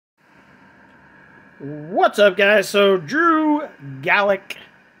What's up, guys? So, Drew Gulak,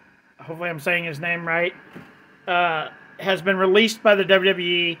 hopefully I'm saying his name right, has been released by the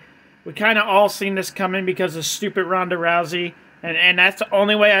WWE. We kind of all seen this coming because of stupid Ronda Rousey, and that's the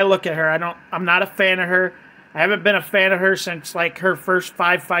only way I look at her. I'm not a fan of her. I haven't been a fan of her since like her first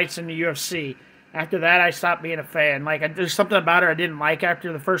 5 fights in the UFC. After that, I stopped being a fan. There's something about her I didn't like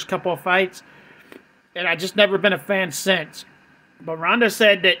after the first couple of fights, and I just never been a fan since. But Ronda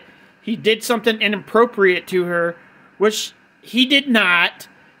said that he did something inappropriate to her, which he did not.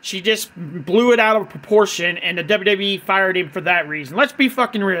 She just blew it out of proportion, and the WWE fired him for that reason. Let's be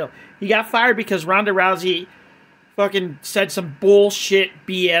fucking real. He got fired because Ronda Rousey fucking said some bullshit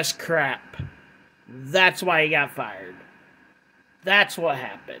BS crap. That's why he got fired. That's what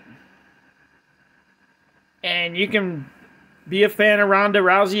happened. And you can be a fan of Ronda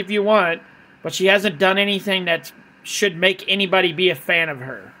Rousey if you want, but she hasn't done anything that should make anybody be a fan of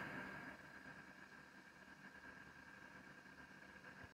her.